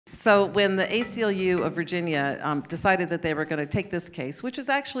So when the ACLU of Virginia decided that they were going to take this case, which is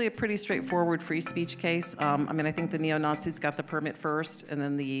actually a pretty straightforward free speech case. I mean, I think the neo-Nazis got the permit first, and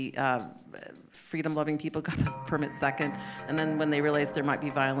then the freedom-loving people got the permit second. And then when they realized there might be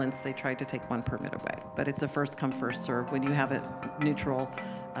violence, they tried to take one permit away. But it's a first-come, first-served when you have a neutral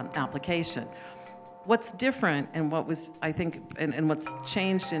application. What's different, and what was, I think, and what's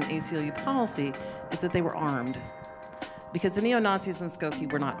changed in ACLU policy is that they were armed. Because the neo-Nazis in Skokie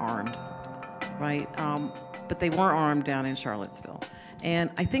were not armed, right? But they were armed down in Charlottesville. And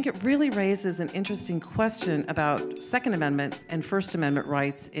I think it really raises an interesting question about Second Amendment and First Amendment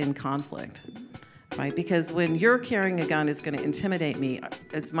rights in conflict, right? Because when you're carrying a gun is going to intimidate me,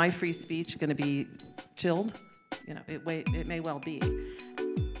 is my free speech going to be chilled? You know, it may well be.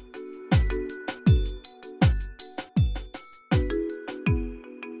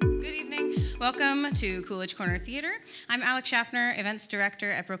 Welcome to Coolidge Corner Theater. I'm Alex Schaffner, Events Director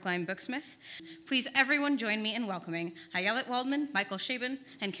at Brookline Booksmith. Please everyone join me in welcoming Ayelet Waldman, Michael Chabon,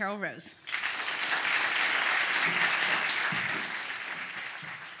 and Carol Rose.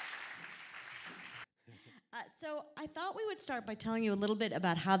 So I thought we would start by telling you a little bit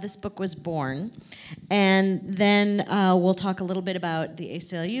about how this book was born, and then we'll talk a little bit about the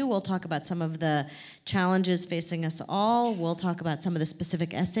ACLU. We'll talk about some of the challenges facing us all. We'll talk about some of the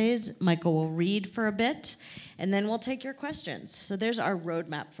specific essays Michael will read for a bit, and then we'll take your questions. So there's our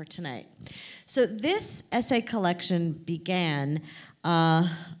roadmap for tonight. So this essay collection began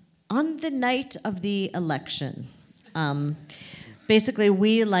on the night of the election. Basically,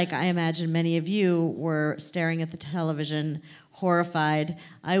 we, like I imagine many of you, were staring at the television, horrified.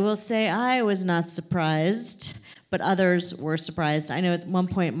 I will say I was not surprised, but others were surprised. I know at one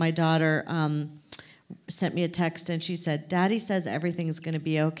point my daughter sent me a text and she said, "Daddy says everything's going to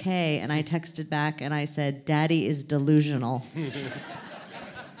be okay." And I texted back and I said, "Daddy is delusional."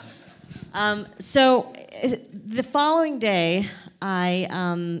 So the following day,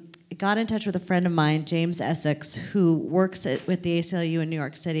 I got in touch with a friend of mine, James Essex, who works with the ACLU in New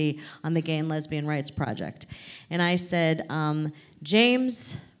York City on the Gay and Lesbian Rights Project. And I said,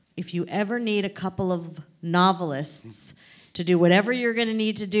 James, if you ever need a couple of novelists to do whatever you're going to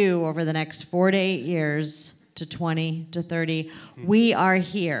need to do over the next 4 to 8 years, to 20 to 30, we are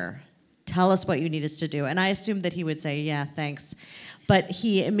here. Tell us what you need us to do. And I assumed that he would say, yeah, thanks. But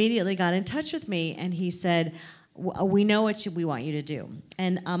he immediately got in touch with me and he said, we know what we want you to do.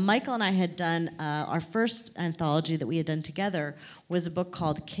 And Michael and I had done, our first anthology that we had done together was a book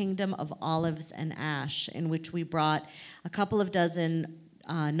called Kingdom of Olives and Ash, in which we brought a couple of dozen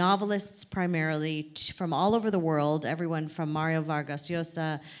novelists primarily from all over the world, everyone from Mario Vargas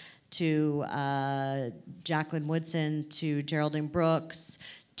Llosa to Jacqueline Woodson to Geraldine Brooks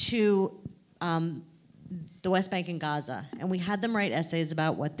to the West Bank and Gaza, and we had them write essays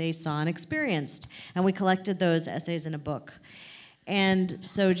about what they saw and experienced, and we collected those essays in a book. And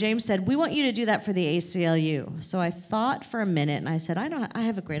so James said, we want you to do that for the ACLU. So I thought for a minute, and I said, I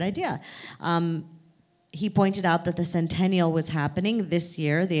have a great idea. He pointed out that the centennial was happening this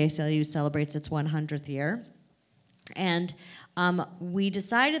year. The ACLU celebrates its 100th year. And we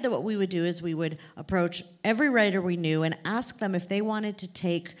decided that what we would do is we would approach every writer we knew and ask them if they wanted to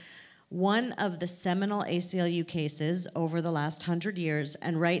take one of the seminal ACLU cases over the last 100 years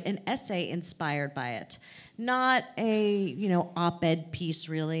and write an essay inspired by it. Not a op-ed piece,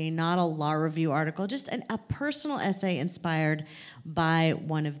 really, not a law review article, just a personal essay inspired by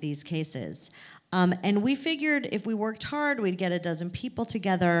one of these cases. And we figured if we worked hard, we'd get a dozen people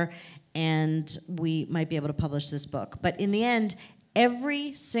together and we might be able to publish this book. But in the end,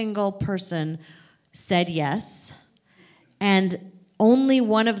 every single person said yes, and only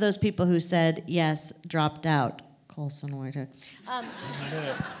one of those people who said yes dropped out. Colson Whitehead.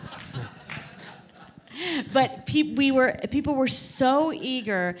 But people were so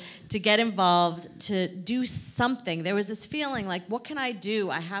eager to get involved, to do something. There was this feeling like, what can I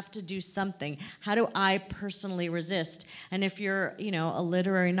do? I have to do something. How do I personally resist? And if you're, a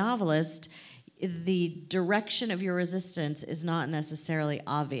literary novelist, the direction of your resistance is not necessarily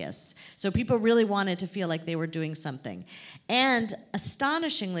obvious. So people really wanted to feel like they were doing something. And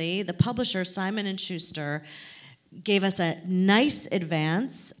astonishingly, the publisher, Simon & Schuster, gave us a nice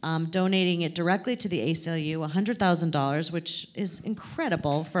advance, donating it directly to the ACLU, $100,000, which is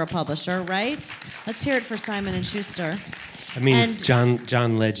incredible for a publisher, right? Let's hear it for Simon & Schuster. I mean,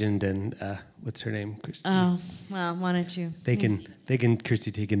 John Legend and what's her name? Christy. Oh, well, why don't you? They can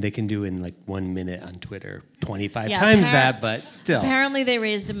Kirsty Teigen, they can do in like 1 minute on Twitter 25 times that, but still. Apparently they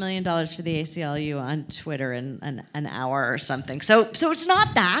raised $1 million for the ACLU on Twitter in an hour or something. So it's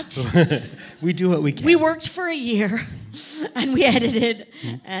not that. We do what we can. We worked for a year. and we edited.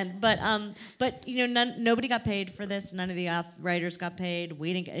 But you know, nobody got paid for this. None of the writers got paid.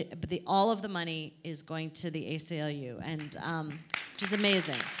 We didn't get, but all of the money is going to the ACLU, and which is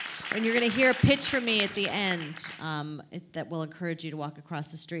amazing. And you're going to hear a pitch from me at the end that will encourage you to walk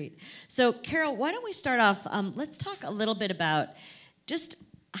across the street. So, Carol, why don't we start off? Let's talk a little bit about just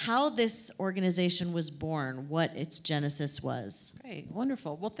how this organization was born, what its genesis was. Great,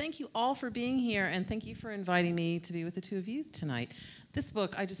 wonderful. Well, thank you all for being here, and thank you for inviting me to be with the two of you tonight. This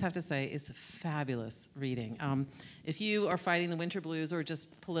book, I just have to say, is fabulous reading. If you are fighting the winter blues or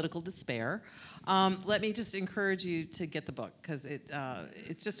just political despair, let me just encourage you to get the book, because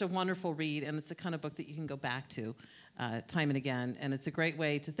it's just a wonderful read, and it's the kind of book that you can go back to time and again. And it's a great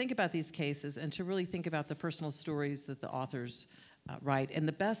way to think about these cases and to really think about the personal stories that the authors write. And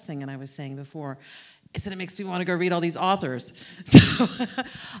the best thing, and I was saying before, is that it makes me want to go read all these authors. So,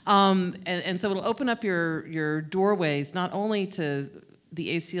 and so it'll open up your doorways, not only to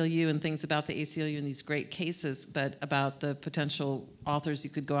the ACLU and things about the ACLU and these great cases, but about the potential authors you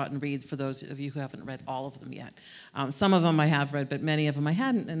could go out and read, for those of you who haven't read all of them yet. Some of them I have read, but many of them I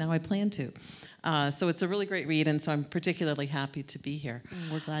hadn't, and now I plan to. So it's a really great read, and so I'm particularly happy to be here.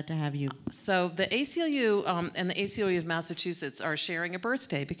 We're glad to have you. So the ACLU and the ACLU of Massachusetts are sharing a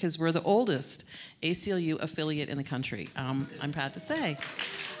birthday, because we're the oldest ACLU affiliate in the country, I'm proud to say.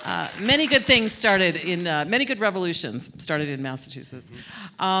 Many good things started in, many good revolutions started in Massachusetts.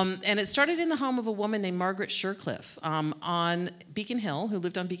 And it started in the home of a woman named Margaret Shercliffe on Beacon Hill, who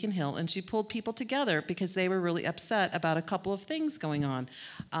lived on Beacon Hill, and she pulled people together because they were really upset about a couple of things going on.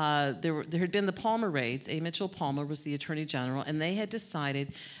 There had been the Palmer raids. A. Mitchell Palmer was the Attorney General, and they had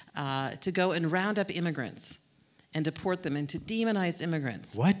decided to go and round up immigrants and deport them and to demonize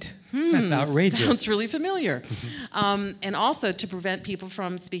immigrants. What? That's outrageous. Sounds really familiar. And also to prevent people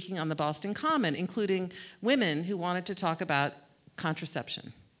from speaking on the Boston Common, including women who wanted to talk about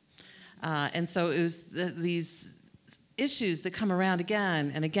contraception. And so it was these issues that come around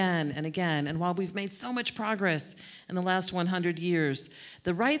again and again and again. And while we've made so much progress in the last 100 years,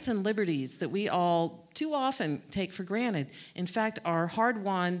 the rights and liberties that we all too often take for granted, in fact, are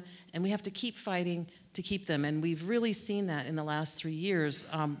hard-won, and we have to keep fighting to keep them. And we've really seen that in the last 3 years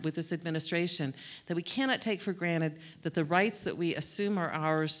with this administration, that we cannot take for granted that the rights that we assume are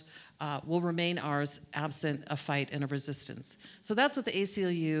ours will remain ours absent a fight and a resistance. So that's what the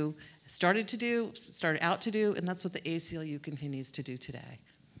ACLU started out to do, and that's what the ACLU continues to do today.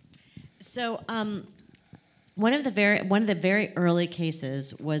 So one of the very early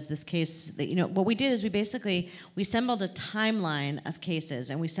cases was this case that, you know, what we did is we assembled a timeline of cases,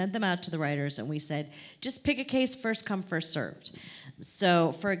 and we sent them out to the writers, and we said, just pick a case, first come, first served.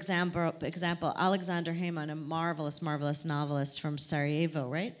 So, for example, Alexander Heyman, a marvelous novelist from Sarajevo,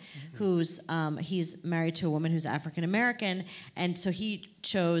 right? Mm-hmm. He's married to a woman who's African American, and so he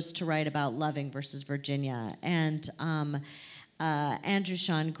chose to write about Loving versus Virginia. And Andrew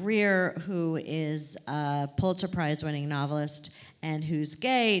Sean Greer, who is a Pulitzer Prize-winning novelist and who's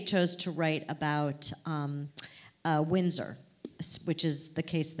gay, chose to write about Windsor, which is the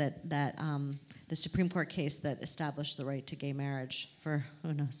case that the Supreme Court case that established the right to gay marriage for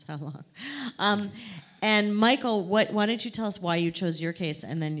who knows how long. And Michael, why don't you tell us why you chose your case,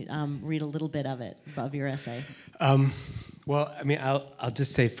 and then read a little bit of it, of your essay. Well, I mean, I'll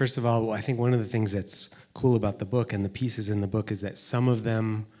just say, first of all, I think one of the things that's cool about the book and the pieces in the book is that some of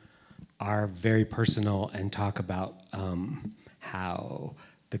them are very personal and talk about how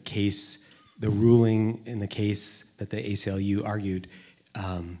the ruling in the case that the ACLU argued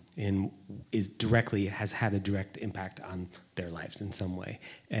has had a direct impact on their lives in some way,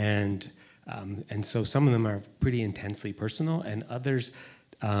 and so some of them are pretty intensely personal, and others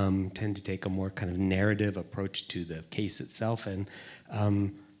tend to take a more kind of narrative approach to the case itself, and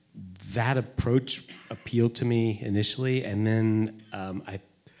that approach appealed to me initially, and then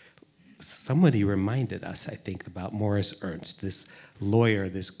somebody reminded us, I think, about Morris Ernst, this lawyer,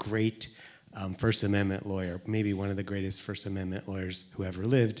 this great First Amendment lawyer, maybe one of the greatest First Amendment lawyers who ever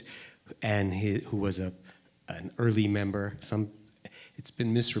lived, and who was an early member. It's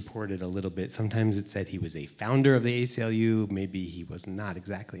been misreported a little bit. Sometimes it said he was a founder of the ACLU. Maybe he was not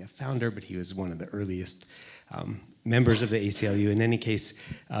exactly a founder, but he was one of the earliest members of the ACLU. In any case,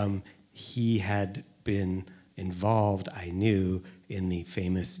 he had been involved, I knew, in the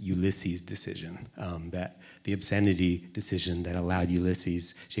famous Ulysses decision, that the obscenity decision that allowed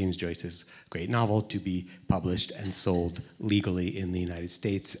Ulysses, James Joyce's great novel, to be published and sold legally in the United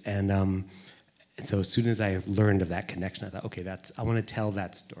States. And so as soon as I learned of that connection, I thought, okay, I want to tell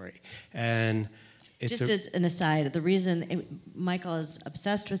that story. And just as an aside, the reason Michael is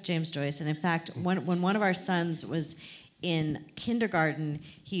obsessed with James Joyce, and in fact, when one of our sons was in kindergarten,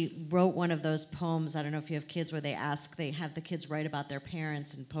 he wrote one of those poems, I don't know if you have kids, where they have the kids write about their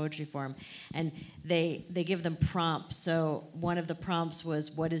parents in poetry form, and they give them prompts. So one of the prompts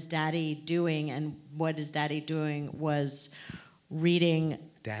was, what is Daddy doing? And what is Daddy doing was reading.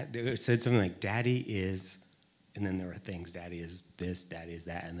 It said something like, Daddy is, and then there were things, Daddy is this, Daddy is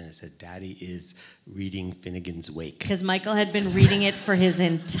that, and then it said, Daddy is reading Finnegan's Wake. Because Michael had been reading it for his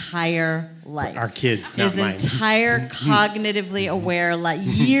entire life. For our kids, not mine. His entire cognitively aware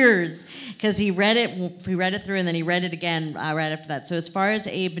years. Because he read it through, and then he read it again right after that. So as far as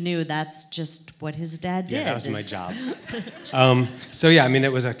Abe knew, that's just what his dad did. Yeah, that was my job. So yeah, I mean,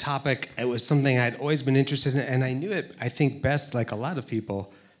 it was a topic, it was something I'd always been interested in, and I knew it, I think, best, like a lot of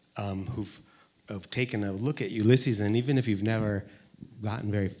people who've taken a look at Ulysses, and even if you've never gotten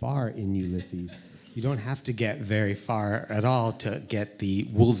very far in Ulysses, you don't have to get very far at all to get the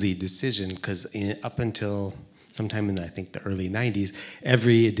Woolsey decision, because up until sometime in I think the early 90s,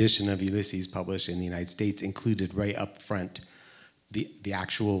 every edition of Ulysses published in the United States included right up front the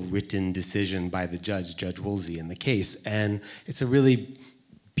actual written decision by the judge, Judge Woolsey, in the case. And it's a really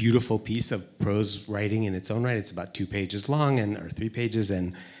beautiful piece of prose writing in its own right. It's about 2 pages long, or 3 pages,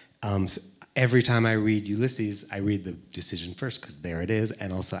 and every time I read Ulysses, I read the decision first, because there it is,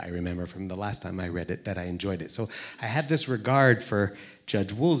 and also I remember from the last time I read it that I enjoyed it. So I had this regard for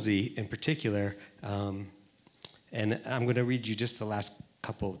Judge Woolsey in particular, and I'm going to read you just the last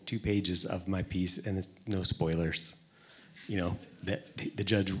 2 pages of my piece, and it's no spoilers. You know, that the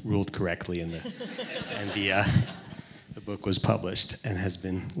judge ruled correctly, and the book was published and has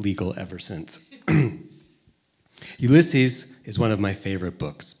been legal ever since. Ulysses is one of my favorite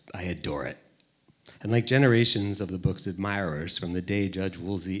books. I adore it. And like generations of the book's admirers, from the day Judge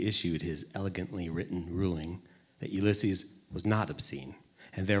Woolsey issued his elegantly written ruling that Ulysses was not obscene,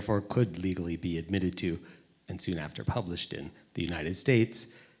 and therefore could legally be admitted to, and soon after published in, the United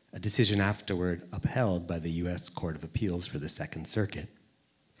States, a decision afterward upheld by the U.S. Court of Appeals for the Second Circuit.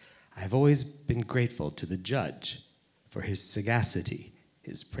 I have always been grateful to the judge for his sagacity,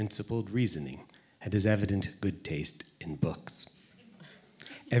 his principled reasoning, and his evident good taste in books.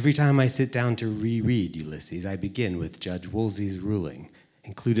 Every time I sit down to reread Ulysses, I begin with Judge Woolsey's ruling,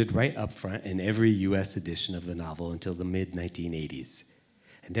 included right up front in every U.S. edition of the novel until the mid-1980s.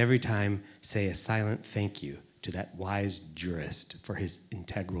 And every time say a silent thank you to that wise jurist for his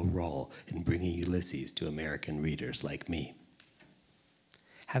integral role in bringing Ulysses to American readers like me.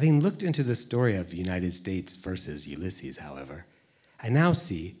 Having looked into the story of United States versus Ulysses, however, I now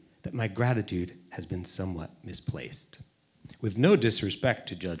see that my gratitude has been somewhat misplaced. With no disrespect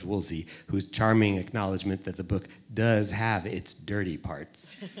to Judge Woolsey, whose charming acknowledgement that the book does have its dirty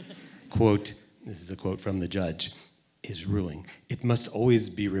parts. Quote, this is a quote from the judge, his ruling, "It must always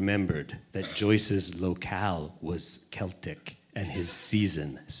be remembered that Joyce's locale was Celtic and his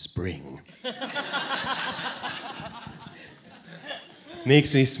season spring."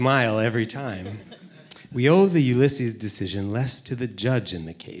 Makes me smile every time. We owe the Ulysses decision less to the judge in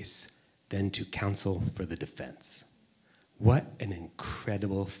the case than to counsel for the defense. What an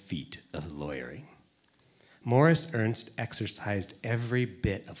incredible feat of lawyering. Morris Ernst exercised every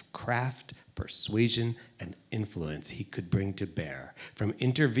bit of craft, persuasion, and influence he could bring to bear, from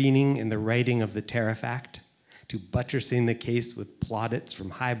intervening in the writing of the Tariff Act to buttressing the case with plaudits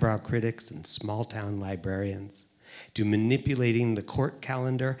from highbrow critics and small-town librarians, to manipulating the court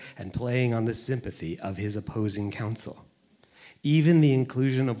calendar and playing on the sympathy of his opposing counsel. Even the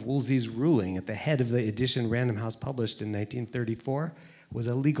inclusion of Woolsey's ruling at the head of the edition Random House published in 1934 was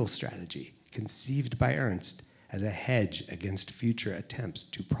a legal strategy conceived by Ernst as a hedge against future attempts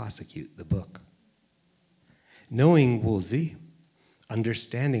to prosecute the book. Knowing Woolsey,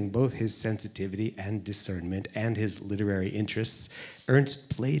 understanding both his sensitivity and discernment and his literary interests, Ernst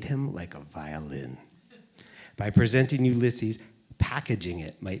played him like a violin. By presenting Ulysses, packaging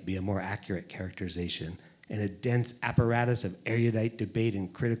it might be a more accurate characterization. In a dense apparatus of erudite debate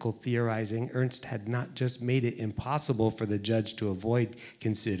and critical theorizing, Ernst had not just made it impossible for the judge to avoid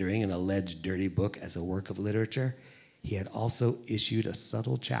considering an alleged dirty book as a work of literature, he had also issued a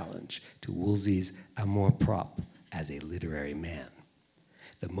subtle challenge to Woolsey's amour-propre as a literary man.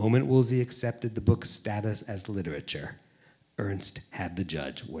 The moment Woolsey accepted the book's status as literature, Ernst had the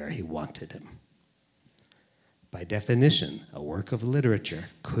judge where he wanted him. By definition, a work of literature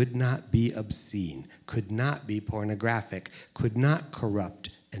could not be obscene, could not be pornographic, could not corrupt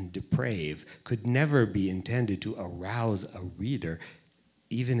and deprave, could never be intended to arouse a reader,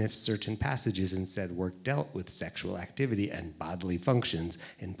 even if certain passages in said work dealt with sexual activity and bodily functions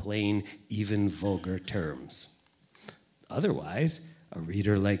in plain, even vulgar terms. Otherwise, a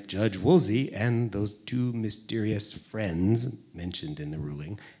reader like Judge Woolsey and those two mysterious friends mentioned in the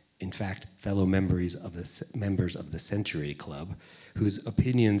ruling, in fact, fellow members of the Century Club, whose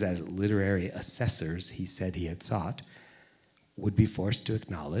opinions as literary assessors he said he had sought, would be forced to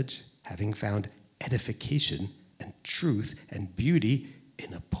acknowledge having found edification and truth and beauty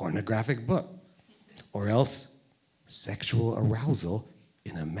in a pornographic book, or else sexual arousal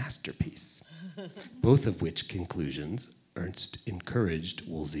in a masterpiece, both of which conclusions Ernst encouraged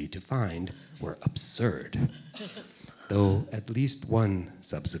Woolsey to find were absurd, though at least one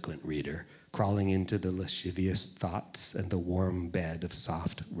subsequent reader, crawling into the lascivious thoughts and the warm bed of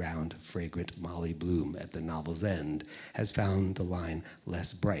soft, round, fragrant Molly Bloom at the novel's end, has found the line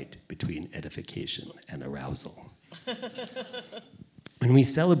less bright between edification and arousal. When we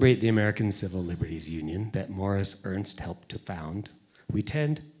celebrate the American Civil Liberties Union that Morris Ernst helped to found, we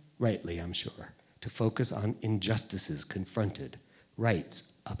tend, rightly I'm sure, to focus on injustices confronted,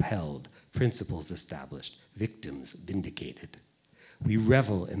 rights upheld, principles established, victims vindicated. We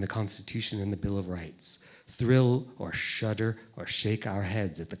revel in the Constitution and the Bill of Rights, thrill or shudder or shake our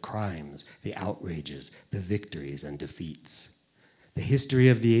heads at the crimes, the outrages, the victories and defeats. The history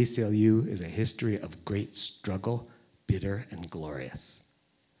of the ACLU is a history of great struggle, bitter and glorious.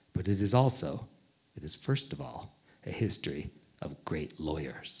 But it is first of all, a history of great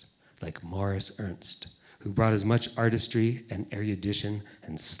lawyers, like Morris Ernst, who brought as much artistry and erudition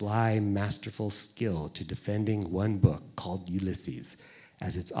and sly, masterful skill to defending one book called Ulysses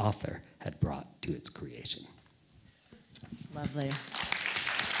as its author had brought to its creation. Lovely.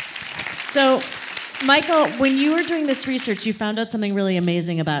 So, Michael, when you were doing this research, you found out something really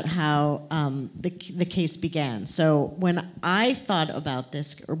amazing about how the case began. So when I thought about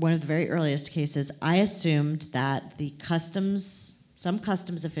this, or one of the very earliest cases, I assumed that some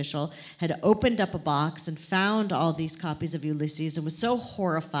customs official had opened up a box and found all these copies of Ulysses and was so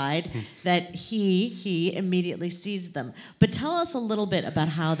horrified that he immediately seized them. But tell us a little bit about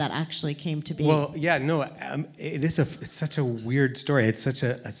how that actually came to be. Well, yeah, no, it's such a weird story.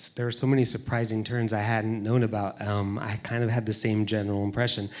 It's there are so many surprising turns I hadn't known about. I kind of had the same general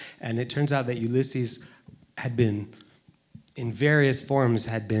impression, and it turns out that Ulysses had been, in various forms,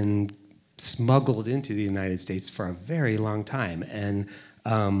 had been smuggled into the United States for a very long time, and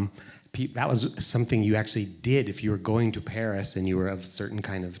that was something you actually did if you were going to Paris and you were of a certain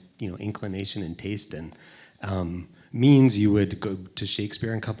kind of inclination and taste and means. You would go to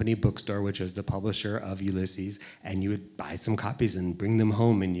Shakespeare and Company bookstore, which was the publisher of Ulysses, and you would buy some copies and bring them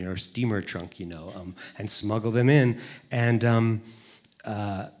home in your steamer trunk, and smuggle them in, and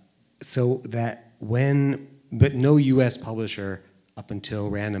so that but no U.S. publisher up until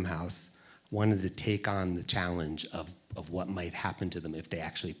Random House wanted to take on the challenge of what might happen to them if they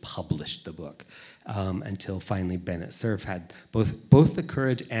actually published the book, until finally Bennett Cerf had both the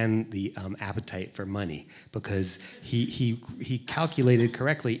courage and the appetite for money, because he calculated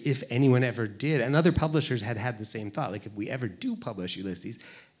correctly if anyone ever did, and other publishers had the same thought, like if we ever do publish Ulysses,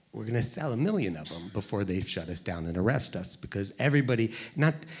 we're going to sell 1 million of them before they shut us down and arrest us, because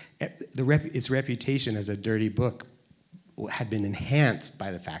its reputation as a dirty book had been enhanced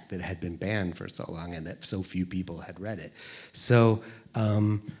by the fact that it had been banned for so long and that so few people had read it. So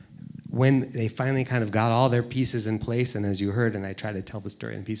when they finally kind of got all their pieces in place, and as you heard, and I try to tell the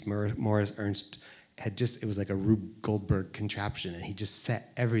story in the piece, Morris Ernst it was like a Rube Goldberg contraption, and he just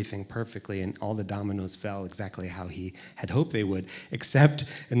set everything perfectly, and all the dominoes fell exactly how he had hoped they would, except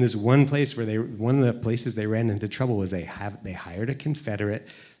in this one place where one of the places they ran into trouble was they hired a Confederate,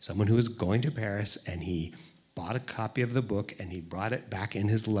 someone who was going to Paris, and he bought a copy of the book, and he brought it back in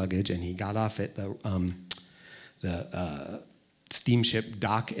his luggage, and he got off at the steamship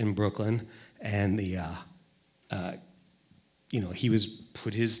dock in Brooklyn, and he was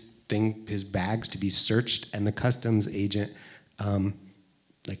put his bags to be searched, and the customs agent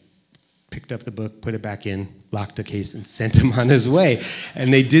picked up the book, put it back in, locked the case, and sent him on his way.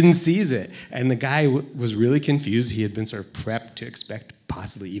 And they didn't seize it. And the guy was really confused. He had been sort of prepped to expect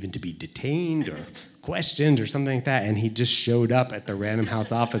possibly even to be detained or questioned or something like that, and he just showed up at the Random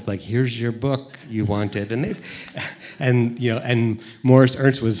House office like, here's your book you wanted, and Morris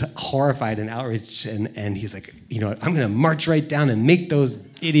Ernst was horrified and outraged, and he's like, I'm going to march right down and make those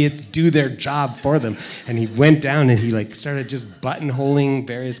idiots do their job for them. And he went down and he started just buttonholing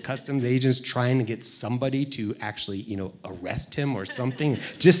various customs agents, trying to get somebody to actually arrest him or something,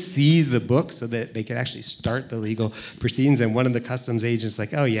 just seize the book so that they could actually start the legal proceedings. And one of the customs agents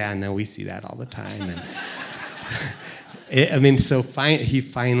like, oh yeah, no, we see that all the time. And he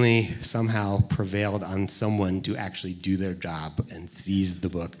finally somehow prevailed on someone to actually do their job and seize the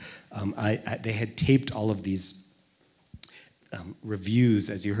book. They had taped all of these reviews,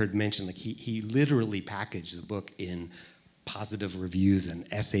 as you heard mentioned. Like he literally packaged the book in positive reviews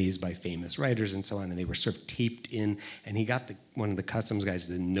and essays by famous writers and so on, and they were sort of taped in, and he got one of the customs guys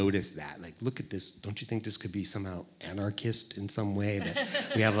to notice that, like, look at this, don't you think this could be somehow anarchist in some way, that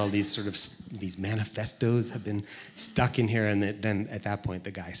we have all these sort of, these manifestos have been stuck in here, and then at that point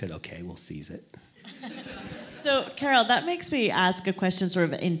the guy said, okay, we'll seize it. So, Carol, that makes me ask a question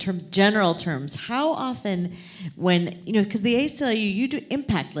sort of in general terms. How often when, because the ACLU, you do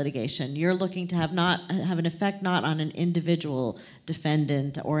impact litigation. You're looking to have an effect not on an individual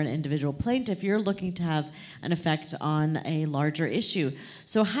defendant or an individual plaintiff. You're looking to have an effect on a larger issue.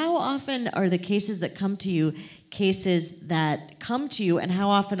 So how often are the cases that come to you and how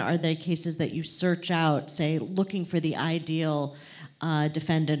often are they cases that you search out, say, looking for the ideal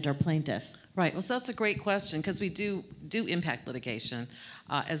defendant or plaintiff? Right. Well, so that's a great question, because we do impact litigation,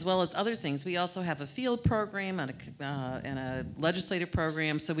 as well as other things. We also have a field program and a legislative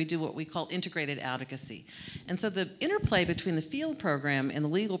program, so we do what we call integrated advocacy. And so the interplay between the field program and the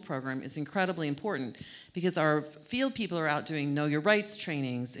legal program is incredibly important, because our field people are out doing know your rights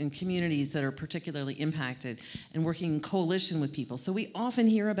trainings in communities that are particularly impacted and working in coalition with people. So we often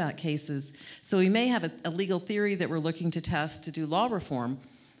hear about cases. So we may have a legal theory that we're looking to test to do law reform,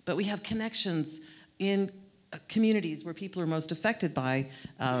 but we have connections in communities where people are most affected by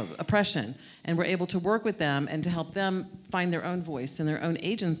oppression, and we're able to work with them and to help them find their own voice and their own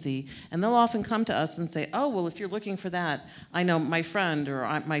agency. And they'll often come to us and say, oh, well, if you're looking for that, I know my friend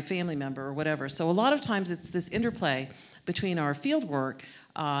or my family member or whatever. So a lot of times it's this interplay between our field work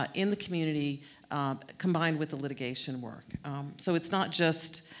in the community combined with the litigation work. So it's not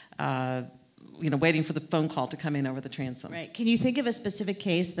just waiting for the phone call to come in over the transom. Right. Can you think of a specific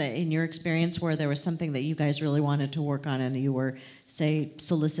case that, in your experience, where there was something that you guys really wanted to work on and you were, say,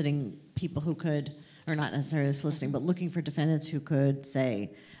 soliciting people who could, or not necessarily soliciting, but looking for defendants who could,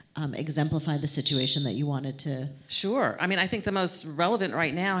 say, exemplify the situation that you wanted to? Sure. I mean, I think the most relevant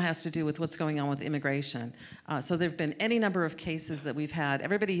right now has to do with what's going on with immigration. So there have been any number of cases that we've had.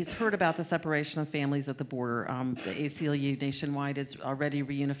 Everybody's heard about the separation of families at the border. The ACLU nationwide has already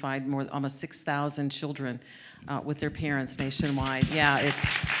reunified almost 6,000 children with their parents nationwide. Yeah, it's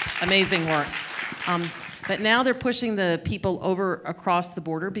amazing work. But now they're pushing the people over across the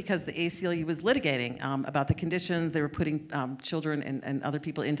border because the ACLU was litigating about the conditions. They were putting children and other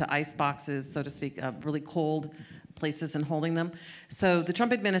people into ice boxes, so to speak, really cold places and holding them. So the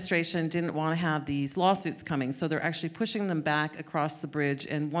Trump administration didn't want to have these lawsuits coming, so they're actually pushing them back across the bridge.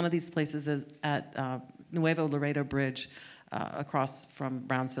 And one of these places is at Nuevo Laredo Bridge across from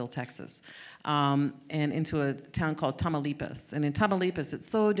Brownsville, Texas. And into a town called Tamaulipas. And in Tamaulipas, it's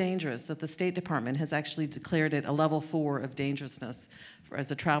so dangerous that the State Department has actually declared it a level 4 of dangerousness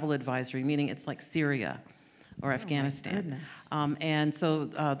as a travel advisory, meaning it's like Syria or Afghanistan. My goodness. And so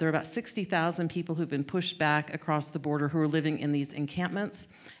there are about 60,000 people who've been pushed back across the border who are living in these encampments,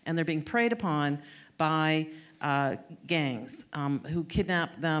 and they're being preyed upon by gangs who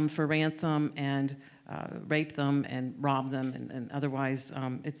kidnap them for ransom and rape them and rob them, and otherwise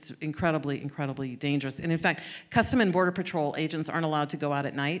it's incredibly, incredibly dangerous. And in fact, Custom and Border Patrol agents aren't allowed to go out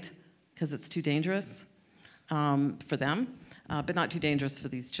at night because it's too dangerous for them, but not too dangerous for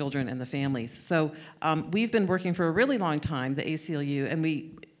these children and the families. So we've been working for a really long time, the ACLU,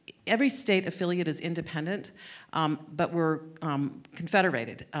 and every state affiliate is independent, but we're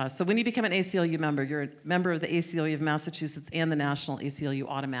confederated. So when you become an ACLU member, you're a member of the ACLU of Massachusetts and the National ACLU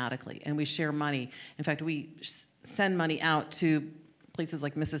automatically, and we share money. In fact, we send money out to places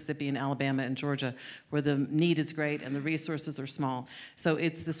like Mississippi and Alabama and Georgia, where the need is great and the resources are small. So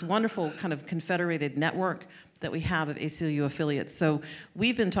it's this wonderful kind of confederated network that we have of ACLU affiliates. So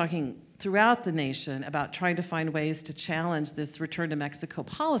we've been talking throughout the nation about trying to find ways to challenge this return to Mexico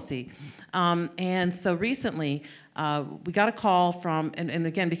policy. And so recently, we got a call from, and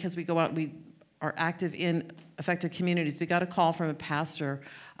again, because we go out, we are active in affected communities, we got a call from a pastor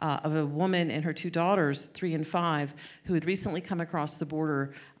of a woman and her 2 daughters, 3 and 5, who had recently come across the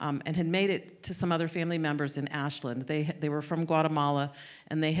border and had made it to some other family members in Ashland. They were from Guatemala,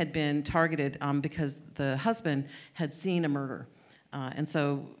 and they had been targeted because the husband had seen a murder. And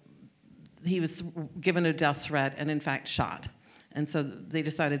so he was given a death threat and in fact shot. And so they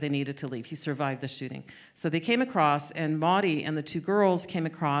decided they needed to leave. He survived the shooting. So they came across, and Maudie and the 2 girls came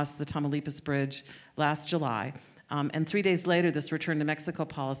across the Tamaulipas Bridge last July. And 3 days later, this return to Mexico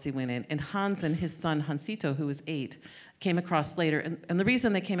policy went in. And Hans and his son, Hansito, who was 8, came across later. And the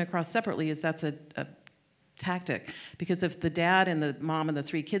reason they came across separately is that's a tactic. Because if the dad and the mom and the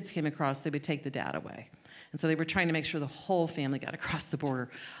 3 kids came across, they would take the dad away. And so they were trying to make sure the whole family got across the border.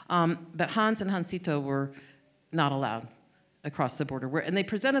 But Hans and Hansito were not allowed. across the border. And they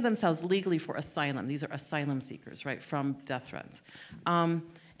presented themselves legally for asylum. These are asylum seekers, right, from death threats.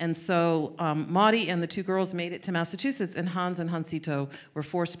 And so Maudie and the two girls made it to Massachusetts, and Hans and Hansito were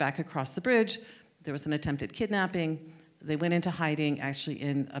forced back across the bridge. There was an attempted kidnapping. They went into hiding, actually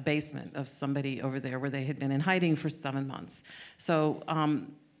in a basement of somebody over there where they had been in hiding for 7 months. So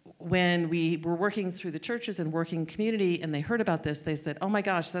when we were working through the churches and working community and they heard about this, they said, oh my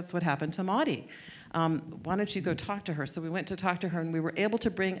gosh, that's what happened to Maudie. Why don't you go talk to her? So we went to talk to her, and we were able to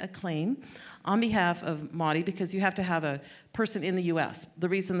bring a claim on behalf of Maudie, because you have to have a person in the US. The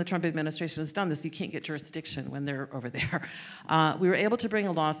reason the Trump administration has done this, you can't get jurisdiction when they're over there. We were able to bring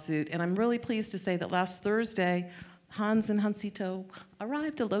a lawsuit, and I'm really pleased to say that last Thursday, Hans and Hansito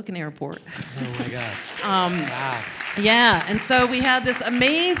arrived at Logan Airport. Oh my God. Wow. Yeah, and so we had this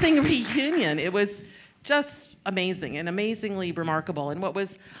amazing reunion. It was just amazing and amazingly remarkable. And what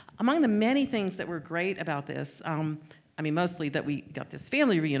was among the many things that were great about this, I mean, mostly that we got this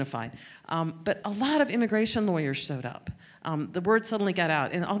family reunified, but a lot of immigration lawyers showed up. The word suddenly got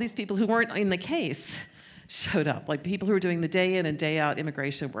out, and all these people who weren't in the case showed up, like people who were doing the day in and day out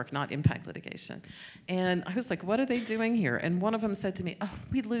immigration work, not impact litigation. And I was like, what are they doing here? And one of them said to me, oh,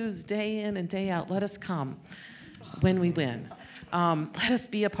 we lose day in and day out. Let us come when we win. Let us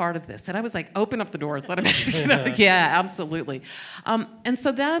be a part of this. And I was like, open up the doors, let them in. Yeah, absolutely. And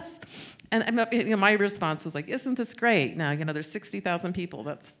so that's, and my response was like, isn't this great? Now, there's 60,000 people.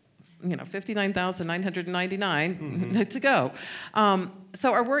 That's 59,999 to go.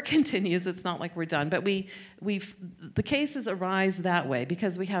 So our work continues. It's not like we're done, but the cases arise that way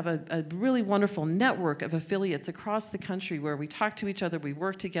because we have a really wonderful network of affiliates across the country where we talk to each other, we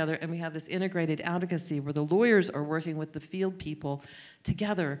work together, and we have this integrated advocacy where the lawyers are working with the field people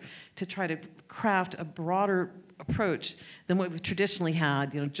together to try to craft a broader approach than what we've traditionally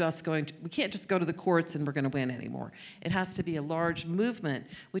had, we can't just go to the courts and we're going to win anymore. It has to be a large movement,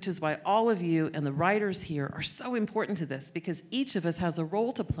 which is why all of you and the writers here are so important to this, because each of us has a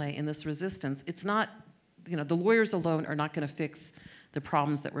role to play in this resistance. It's not, the lawyers alone are not going to fix the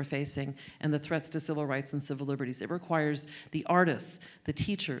problems that we're facing and the threats to civil rights and civil liberties. It requires the artists, the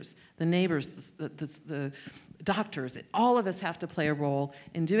teachers, the neighbors, the doctors. All of us have to play a role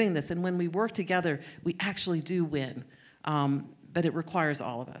in doing this. And when we work together, we actually do win. But it requires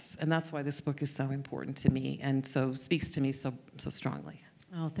all of us. And that's why this book is so important to me and so speaks to me so strongly.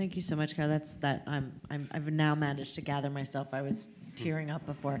 Oh, thank you so much, Carol. I've now managed to gather myself. I was tearing up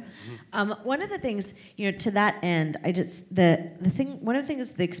before. One of the things, to that end, one of the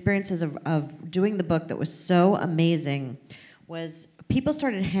things, the experiences of doing the book that was so amazing was people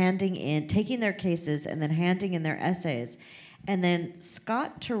started taking their cases and then handing in their essays. And then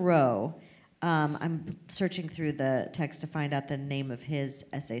Scott Turow, I'm searching through the text to find out the name of his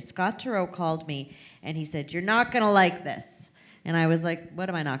essay. Scott Turow called me and he said, "You're not gonna like this." And I was like, what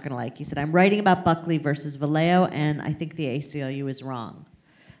am I not going to like? He said, I'm writing about Buckley versus Vallejo, and I think the ACLU is wrong.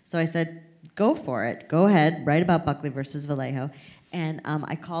 So I said, go for it. Go ahead, write about Buckley versus Vallejo. And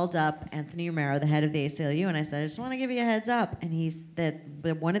I called up Anthony Romero, the head of the ACLU, and I said, I just want to give you a heads up. And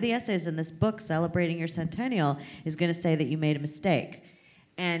one of the essays in this book, celebrating your centennial, is going to say that you made a mistake.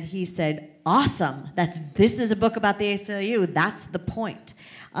 And he said, awesome. This is a book about the ACLU. That's the point.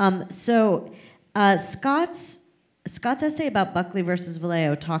 Scott's essay about Buckley versus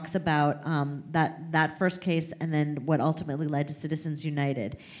Vallejo talks about that first case and then what ultimately led to Citizens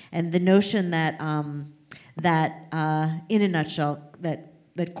United, and the notion that in a nutshell,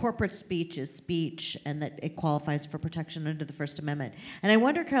 that corporate speech is speech and that it qualifies for protection under the First Amendment. And I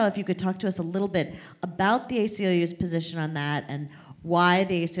wonder, Carol, if you could talk to us a little bit about the ACLU's position on that and why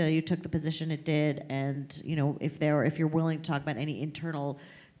the ACLU took the position it did, and if you're willing to talk about any internal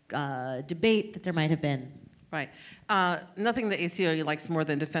debate that there might have been. Right. Nothing the ACLU likes more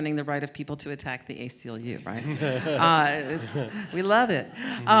than defending the right of people to attack the ACLU, right? We love it.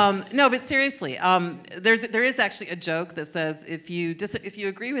 No, but seriously, there is actually a joke that says if you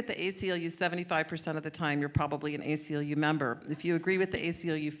agree with the ACLU 75% of the time, you're probably an ACLU member. If you agree with the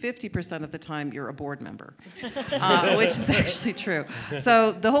ACLU 50% of the time, you're a board member, which is actually true.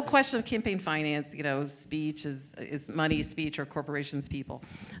 So the whole question of campaign finance, speech is money, speech, or corporations, people.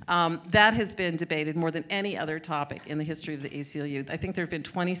 That has been debated more than any other topic in the history of the ACLU. I think there have been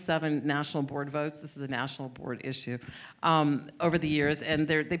 27 national board votes. This is a national board issue over the years, and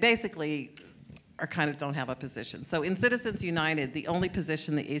they basically don't have a position. So in Citizens United, the only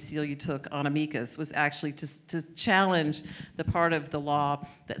position the ACLU took on amicus was actually to challenge the part of the law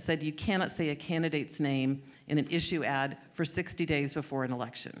that said you cannot say a candidate's name in an issue ad for 60 days before an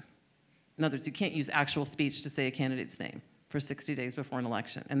election. In other words, you can't use actual speech to say a candidate's name for 60 days before an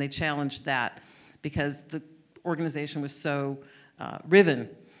election. And they challenged that because the organization was so riven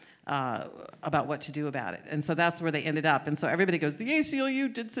about what to do about it. And so that's where they ended up. And so everybody goes, the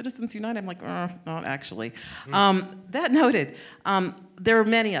ACLU did Citizens Unite. I'm like, not actually. That noted, there are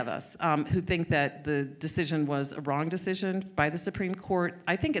many of us who think that the decision was a wrong decision by the Supreme Court.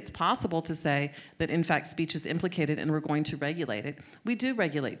 I think it's possible to say that, in fact, speech is implicated and we're going to regulate it. We do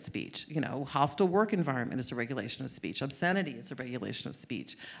regulate speech. You know, hostile work environment is a regulation of speech. Obscenity is a regulation of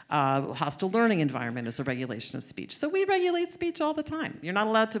speech. Hostile learning environment is a regulation of speech. So we regulate speech all the time. You're not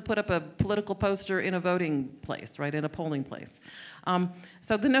allowed to put up a political poster in a voting place, right, in a polling place.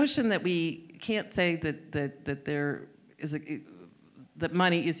 So the notion that we can't say that there is that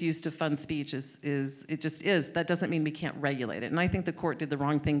money is used to fund speech it just is. That doesn't mean we can't regulate it. And I think the court did the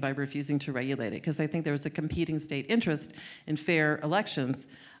wrong thing by refusing to regulate it, because I think there was a competing state interest in fair elections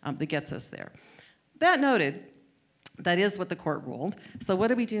that gets us there. That noted, that is what the court ruled. So what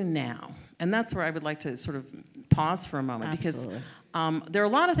do we do now? And that's where I would like to sort of pause for a moment. Absolutely. Because there are a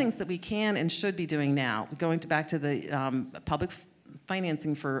lot of things that we can and should be doing now. Going back to the public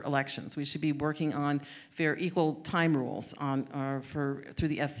financing for elections. We should be working on fair equal time rules through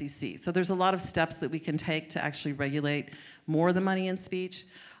the FCC. So there's a lot of steps that we can take to actually regulate more of the money in speech,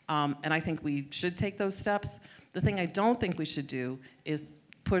 and I think we should take those steps. The thing I don't think we should do is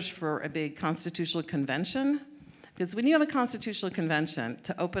push for a big constitutional convention, because when you have a constitutional convention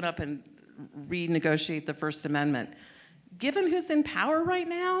to open up and renegotiate the First Amendment, given who's in power right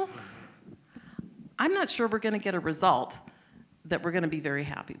now, I'm not sure we're going to get a result that we're going to be very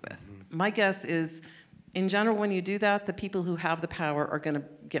happy with. My guess is, in general, when you do that, the people who have the power are going to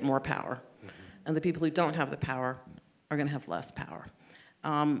get more power, and the people who don't have the power are going to have less power.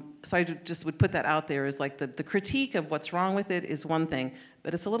 So I just would put that out there as like the critique of what's wrong with it is one thing,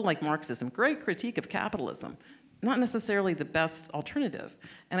 but it's a little like Marxism. Great critique of capitalism, not necessarily the best alternative.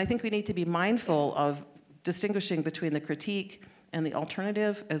 And I think we need to be mindful of distinguishing between the critique and the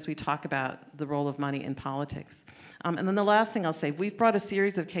alternative as we talk about the role of money in politics. And then the last thing I'll say, we've brought a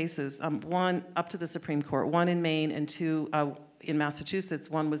series of cases, one up to the Supreme Court, one in Maine and two in Massachusetts.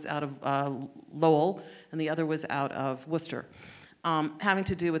 One was out of Lowell and the other was out of Worcester, having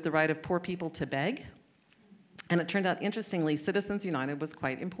to do with the right of poor people to beg. And it turned out, interestingly, Citizens United was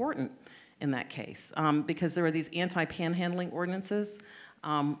quite important in that case, because there were these anti-panhandling ordinances,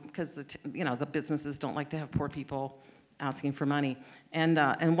 because the businesses don't like to have poor people asking for money. And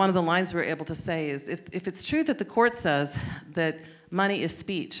one of the lines we were able to say is, if it's true that the court says that money is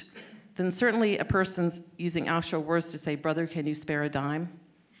speech, then certainly a person's using actual words to say, brother, can you spare a dime,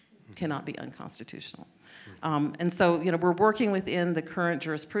 cannot be unconstitutional. And so, we're working within the current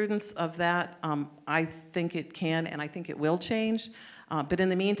jurisprudence of that. I think it can, and I think it will change. But in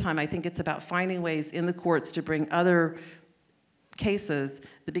the meantime, I think it's about finding ways in the courts to bring other cases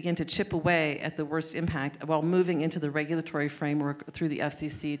that begin to chip away at the worst impact while moving into the regulatory framework through the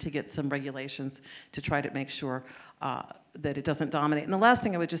FCC to get some regulations to try to make sure that it doesn't dominate. And the last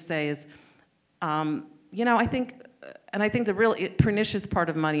thing I would just say is, I think the real pernicious part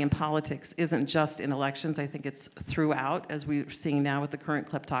of money in politics isn't just in elections. I think it's throughout, as we're seeing now with the current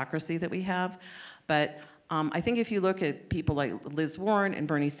kleptocracy that we have. But I think if you look at people like Liz Warren and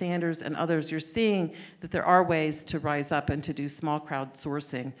Bernie Sanders and others, you're seeing that there are ways to rise up and to do small crowd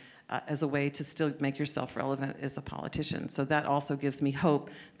sourcing as a way to still make yourself relevant as a politician. So that also gives me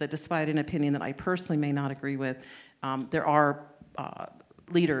hope that despite an opinion that I personally may not agree with, there are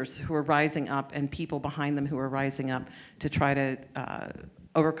leaders who are rising up and people behind them who are rising up to try to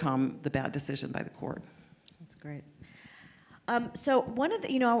overcome the bad decision by the court. That's great. So one of the,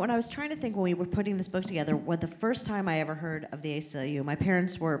 when I was trying to think when we were putting this book together, the first time I ever heard of the ACLU, my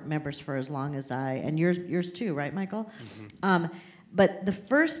parents were members for as long as and yours too, right, Michael? Mm-hmm. But the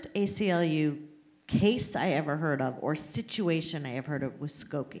first ACLU case I ever heard of, or situation I ever heard of, was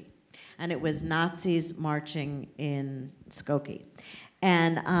Skokie. And it was Nazis marching in Skokie.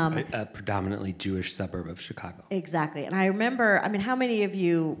 And a predominantly Jewish suburb of Chicago. Exactly. And I remember, how many of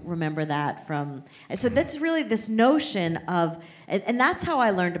you remember that from, so that's really this notion of, and that's how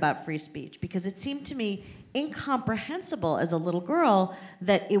I learned about free speech, because it seemed to me incomprehensible as a little girl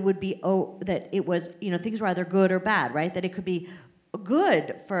that it would be, that it was, things were either good or bad, right? That it could be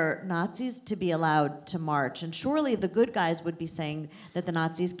good for Nazis to be allowed to march. And surely the good guys would be saying that the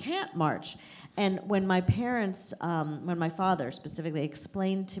Nazis can't march. And when my parents, when my father specifically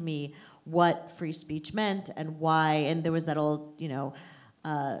explained to me what free speech meant and why, and there was that old,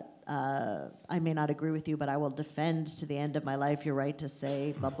 I may not agree with you, but I will defend to the end of my life your right to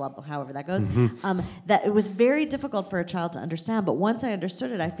say blah, blah, blah, however that goes. That it was very difficult for a child to understand, but once I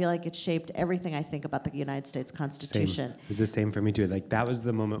understood it, I feel like it shaped everything I think about the United States Constitution. Same. It was the same for me too. Like that was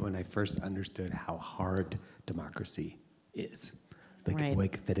the moment when I first understood how hard democracy is.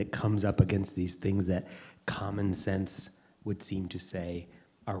 Like that it comes up against these things that common sense would seem to say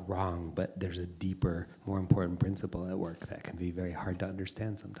are wrong, but there's a deeper, more important principle at work that can be very hard to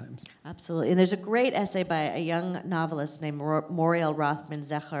understand sometimes. Absolutely. And there's a great essay by a young novelist named Moriel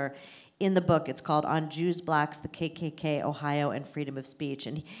Rothman-Zecher in the book. It's called On Jews, Blacks, the KKK, Ohio, and Freedom of Speech.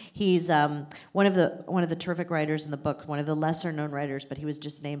 And he's one of the terrific writers in the book, one of the lesser known writers, but he was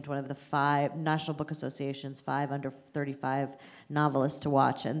just named one of the 5 National Book Association's 5 under 35 novelists to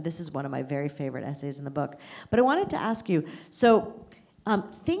watch. And this is one of my very favorite essays in the book. But I wanted to ask you, so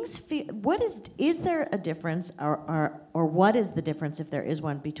is there a difference, or what is the difference, if there is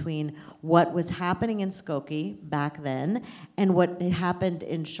one, between what was happening in Skokie back then and what happened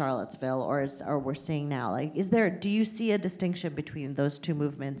in Charlottesville, or we're seeing now? Like, do you see a distinction between those two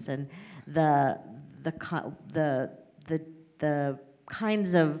movements and the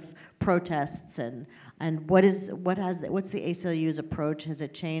kinds of protests and what's the ACLU's approach? Has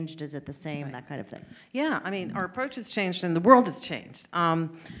it changed? Is it the same? Right. That kind of thing. Yeah, I mean, our approach has changed and the world has changed.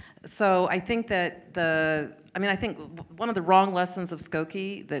 So I think that I think one of the wrong lessons of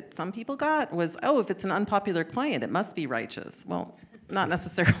Skokie that some people got was, oh, if it's an unpopular client, it must be righteous. Well, not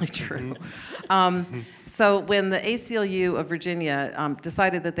necessarily true. So when the ACLU of Virginia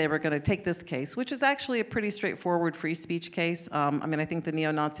decided that they were going to take this case, which is actually a pretty straightforward free speech case. I think the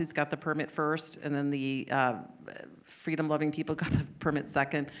neo-Nazis got the permit first, and then the freedom-loving people got the permit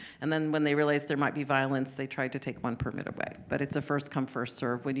second. And then when they realized there might be violence, they tried to take one permit away. But it's a first-come,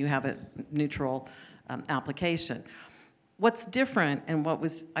 first-serve when you have a neutral application. What's different, and what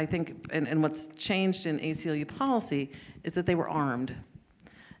was, I think, and what's changed in ACLU policy is that they were armed.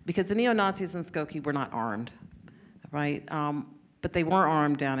 Because the neo-Nazis in Skokie were not armed, right? But they were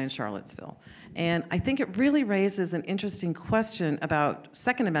armed down in Charlottesville. And I think it really raises an interesting question about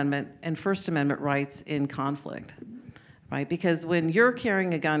Second Amendment and First Amendment rights in conflict, right? Because when you're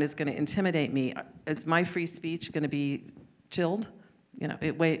carrying a gun is going to intimidate me, is my free speech going to be chilled? You know,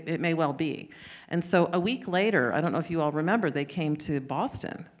 it may well be. And so a week later, I don't know if you all remember, they came to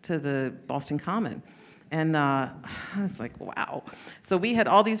Boston, to the Boston Common. And I was like, wow. So we had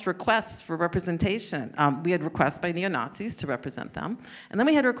all these requests for representation. We had requests by neo-Nazis to represent them. And then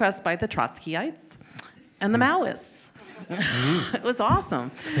we had requests by the Trotskyites and the Maoists. It was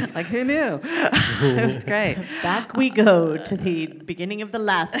awesome. Like, who knew? It was great. Back we go to the beginning of the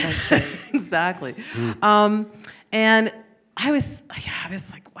last century. Exactly. And I was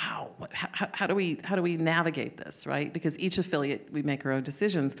like, wow, how do we navigate this, right? Because each affiliate, we make our own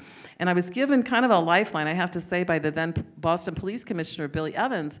decisions. And I was given kind of a lifeline, I have to say, by the then Boston Police Commissioner, Billy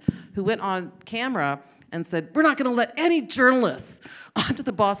Evans, who went on camera and said, we're not going to let any journalists onto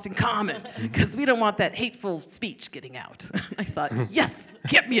the Boston Common because we don't want that hateful speech getting out. I thought, yes,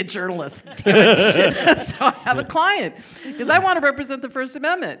 get me a journalist. Damn it. So I have a client because I want to represent the First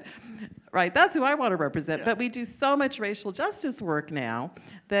Amendment. Right, that's who I want to represent. Yeah. But we do so much racial justice work now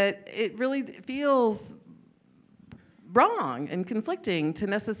that it really feels wrong and conflicting to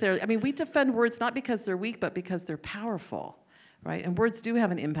necessarily, we defend words not because they're weak, but because they're powerful, right? And words do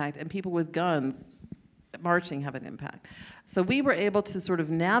have an impact, and people with guns marching have an impact. So we were able to sort of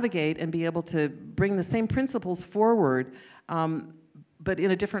navigate and be able to bring the same principles forward, but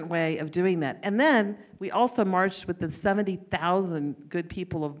in a different way of doing that. And then we also marched with the 70,000 good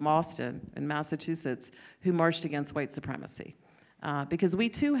people of Boston in Massachusetts who marched against white supremacy. Because we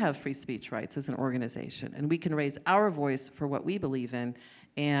too have free speech rights as an organization, and we can raise our voice for what we believe in,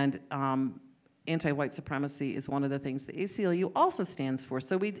 and anti-white supremacy is one of the things the ACLU also stands for.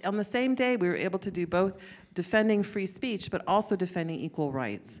 So on the same day, we were able to do both defending free speech, but also defending equal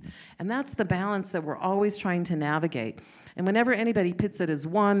rights. And that's the balance that we're always trying to navigate. And whenever anybody pits it as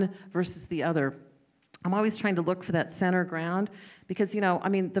one versus the other, I'm always trying to look for that center ground because,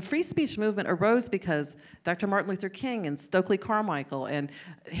 the free speech movement arose because Dr. Martin Luther King and Stokely Carmichael and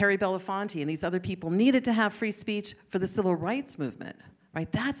Harry Belafonte and these other people needed to have free speech for the civil rights movement,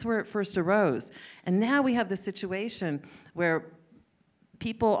 right? That's where it first arose. And now we have this situation where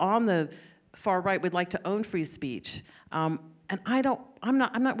people on the far right would like to own free speech. And I'm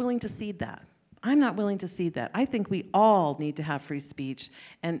not willing to cede that. I'm not willing to cede that. I think we all need to have free speech.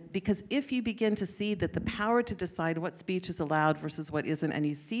 And because if you begin to cede that the power to decide what speech is allowed versus what isn't, and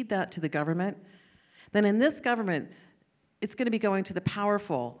you cede that to the government, then in this government, it's going to be going to the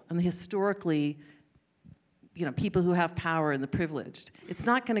powerful and the historically, people who have power and the privileged. It's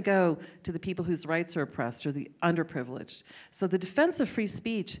not going to go to the people whose rights are oppressed or the underprivileged. So the defense of free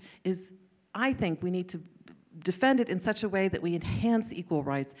speech is, I think, we need to defend it in such a way that we enhance equal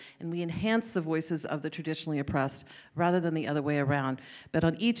rights and we enhance the voices of the traditionally oppressed rather than the other way around. But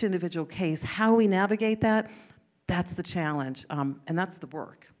on each individual case, how we navigate that, that's the challenge, and that's the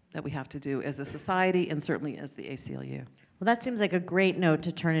work that we have to do as a society and certainly as the ACLU. Well, that seems like a great note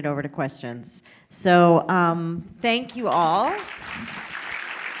to turn it over to questions. So thank you all.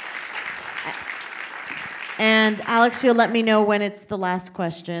 And Alex, you'll let me know when it's the last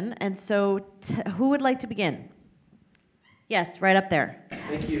question. And so who would like to begin? Yes, right up there.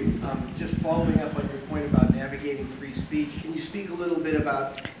 Thank you. Just following up on your point about navigating free speech, can you speak a little bit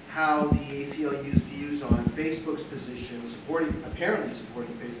about how the ACLU's views on Facebook's position, apparently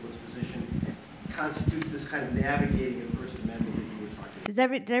supporting Facebook's position, constitutes this kind of navigating of First Amendment that you were talking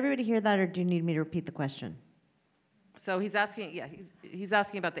about? Did everybody hear that, or do you need me to repeat the question? So he's asking, he's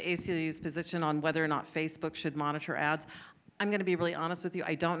asking about the ACLU's position on whether or not Facebook should monitor ads. I'm going to be really honest with you.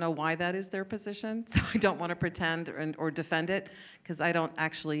 I don't know why that is their position, so I don't want to pretend or defend it, because I don't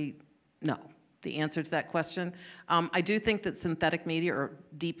actually know the answer to that question. I do think that synthetic media or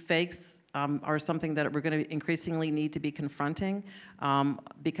deep fakes are something that we're going to increasingly need to be confronting,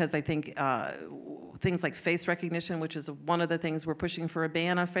 because I think things like face recognition, which is one of the things we're pushing for a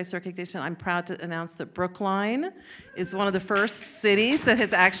ban on face recognition. I'm proud to announce that Brookline is one of the first cities that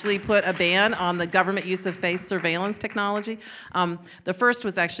has actually put a ban on the government use of face surveillance technology. The first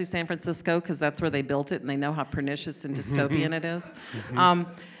was actually San Francisco, because that's where they built it, and they know how pernicious and dystopian it is.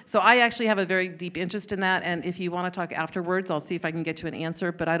 So I actually have a very deep interest in that, and if you want to talk afterwards, I'll see if I can get you an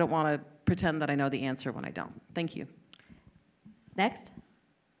answer, but I don't want to pretend that I know the answer when I don't. Thank you. Next.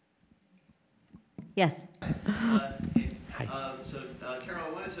 Yes. Carol, I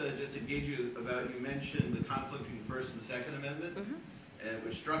wanted to just engage you about, you mentioned the conflict between the First and Second Amendment,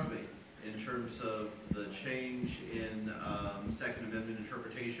 which struck me in terms of the change in Second Amendment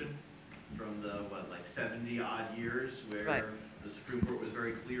interpretation from the, 70-odd years where the Supreme Court was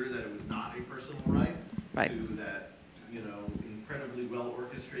very clear that it was not a personal right, to that, incredibly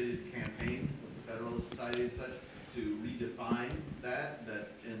well-orchestrated campaign of the Federalist Society and such to redefine that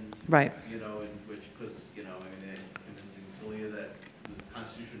in which, because, convincing Scalia that the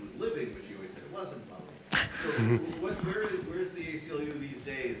Constitution was living, but she always said it wasn't, probably. So where's the ACLU these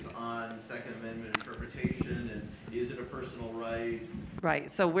days on Second Amendment interpretation, and is it a personal right?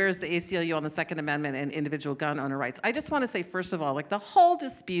 Right, so where's the ACLU on the Second Amendment and individual gun owner rights? I just want to say, first of all, the whole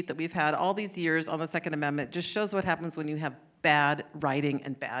dispute that we've had all these years on the Second Amendment just shows what happens when you have bad writing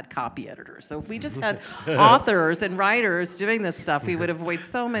and bad copy editors. So if we just had authors and writers doing this stuff, we would avoid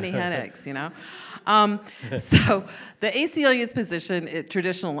so many headaches, So the ACLU's position,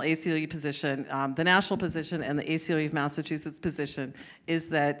 traditional ACLU position, the national position, and the ACLU of Massachusetts position is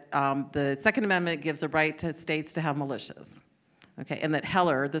that the Second Amendment gives a right to states to have militias. Okay, and that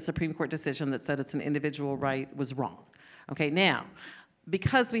Heller, the Supreme Court decision that said it's an individual right, was wrong. Okay, now,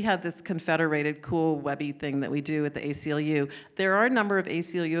 because we have this confederated, cool, webby thing that we do at the ACLU, there are a number of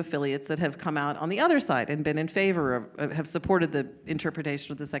ACLU affiliates that have come out on the other side and been in favor of, have supported the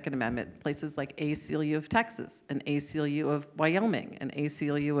interpretation of the Second Amendment. Places like ACLU of Texas, and ACLU of Wyoming, and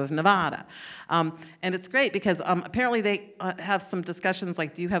ACLU of Nevada. And it's great because apparently they have some discussions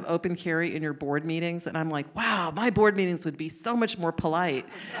like, do you have open carry in your board meetings? And I'm like, wow, my board meetings would be so much more polite.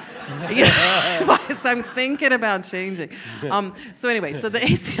 So I'm thinking about changing. So anyway, so the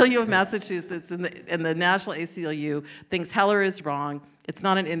ACLU of Massachusetts and the National ACLU thinks Heller is wrong. It's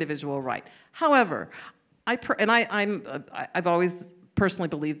not an individual right. However, I've always personally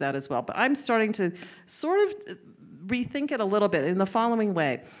believed that as well, but I'm starting to sort of rethink it a little bit in the following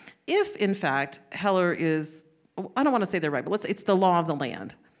way. If, in fact, Heller is, I don't want to say they're right, but it's the law of the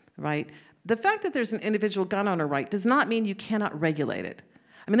land, right? The fact that there's an individual gun owner right does not mean you cannot regulate it.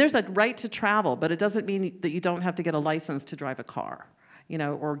 I mean, there's a right to travel, but it doesn't mean that you don't have to get a license to drive a car,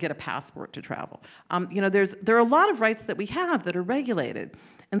 or get a passport to travel. There are a lot of rights that we have that are regulated.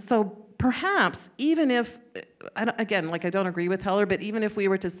 And so perhaps, even if, again, I don't agree with Heller, but even if we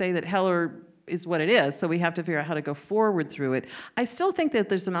were to say that Heller is what it is, so we have to figure out how to go forward through it, I still think that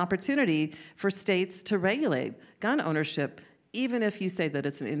there's an opportunity for states to regulate gun ownership, even if you say that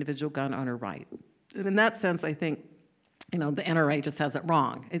it's an individual gun owner right. And in that sense, I think the NRA just has it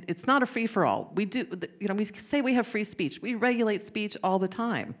wrong. It's not a free-for-all. We do, we say we have free speech. We regulate speech all the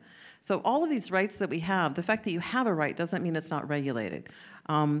time. So all of these rights that we have, the fact that you have a right doesn't mean it's not regulated.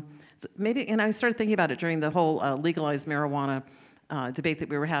 Maybe, and I started thinking about it during the whole legalized marijuana debate that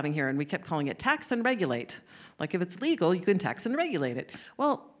we were having here, and we kept calling it tax and regulate. Like if it's legal, you can tax and regulate it.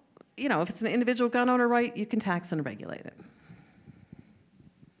 Well, you know, if it's an individual gun owner right, you can tax and regulate it.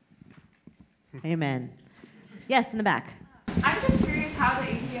 Amen. Yes, in the back. I'm just curious how the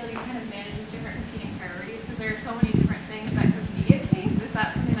ACLU kind of manages different competing priorities, because there are so many different things that could be a case. Is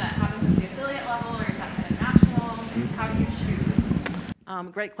that something that happens at the affiliate level, or is that kind of national? How do you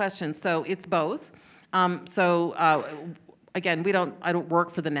choose? Great question. So it's both. Again, I don't work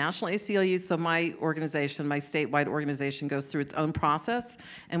for the national ACLU, so my organization, my statewide organization, goes through its own process,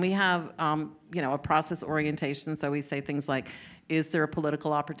 and we have, you know, a process orientation. So we say things like, is there a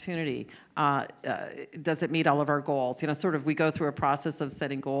political opportunity? Does it meet all of our goals? You know, sort of, we go through a process of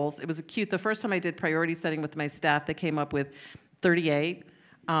setting goals. It was cute. The first time I did priority setting with my staff, they came up with 38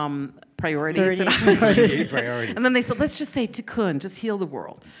 priorities. 38 priorities. And then they said, let's just say tikkun, just heal the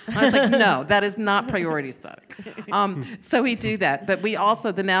world. And I was like, no, that is not priority setting. So we do that. But we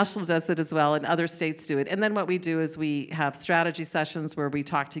also, the national does it as well, and other states do it. And then what we do is we have strategy sessions where we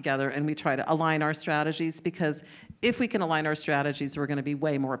talk together and we try to align our strategies, because if we can align our strategies, we're going to be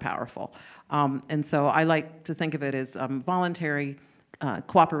way more powerful. And so I like to think of it as voluntary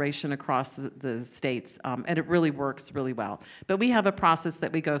cooperation across the states, and it really works really well. But we have a process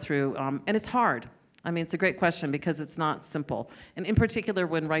that we go through, and it's hard. I mean, it's a great question because it's not simple. And in particular,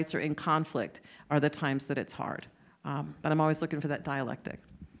 when rights are in conflict are the times that it's hard. But I'm always looking for that dialectic.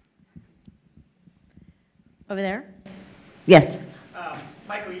 Over there? Yes.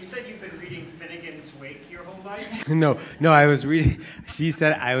 Michael, you said you've been reading Finnegan's Wake your whole life? No, I was reading, she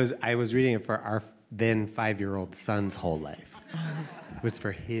said I was reading it for our then 5-year-old son's whole life. It was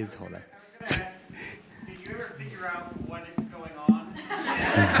for his whole life. I was going to ask, did you ever figure out what is going on?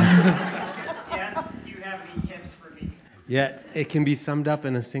 Yes? Do you have any tips for me? Yes, it can be summed up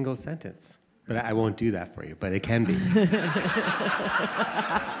in a single sentence, but I won't do that for you, but it can be.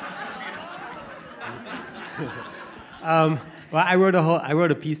 Well, I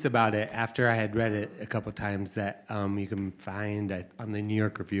wrote a piece about it after I had read it a couple times that you can find on the New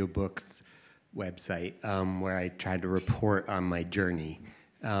York Review of Books website, where I tried to report on my journey.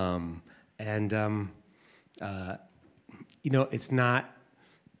 You know, it's not,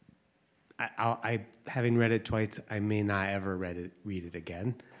 I having read it twice, I may not ever read it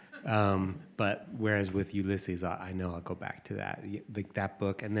again. But whereas with Ulysses, I know I'll go back to that. Like that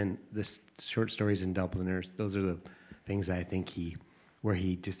book, and then the short stories in Dubliners, those are the things that I think where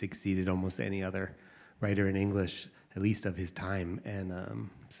he just exceeded almost any other writer in English, at least of his time. And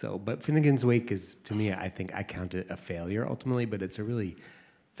but Finnegan's Wake is, to me, I think I count it a failure ultimately, but it's a really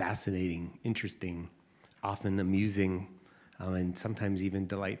fascinating, interesting, often amusing, and sometimes even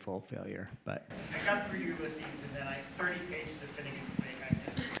delightful failure. But I got through Ulysses, and then 30 pages of Finnegan's Wake I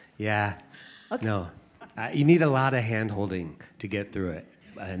missed. Yeah, okay. No, you need a lot of hand-holding to get through it,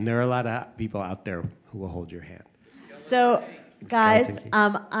 and there are a lot of people out there who will hold your hand. So, guys,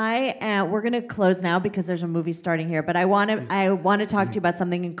 we're going to close now because there's a movie starting here. But I want to talk to you about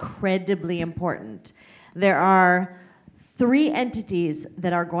something incredibly important. There are 3 entities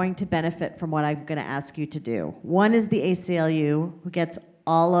that are going to benefit from what I'm going to ask you to do. One is the ACLU, who gets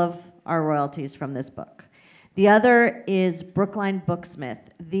all of our royalties from this book. The other is Brookline Booksmith,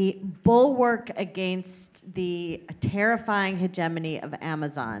 the bulwark against the terrifying hegemony of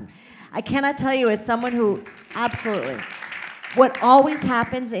Amazon. I cannot tell you, as someone who, absolutely, what always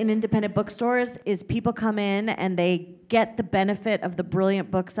happens in independent bookstores is people come in and they get the benefit of the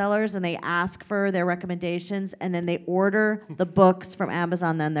brilliant booksellers and they ask for their recommendations and then they order the books from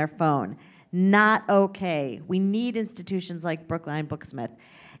Amazon on their phone. Not okay. We need institutions like Brookline Booksmith.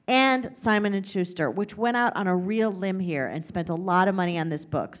 And Simon & Schuster, which went out on a real limb here and spent a lot of money on this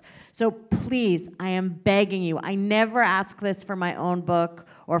book. So please, I am begging you, I never ask this for my own book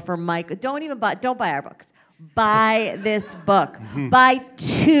or for Mike. Don't buy our books. Buy this book. Buy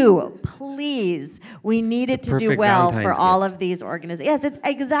 2, please. We need it to do well for all of these organizations. Yes, it's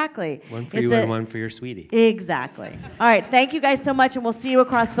exactly. One for you and one for your sweetie. Exactly. All right, thank you guys so much, and we'll see you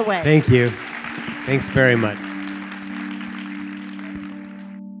across the way. Thank you. Thanks very much.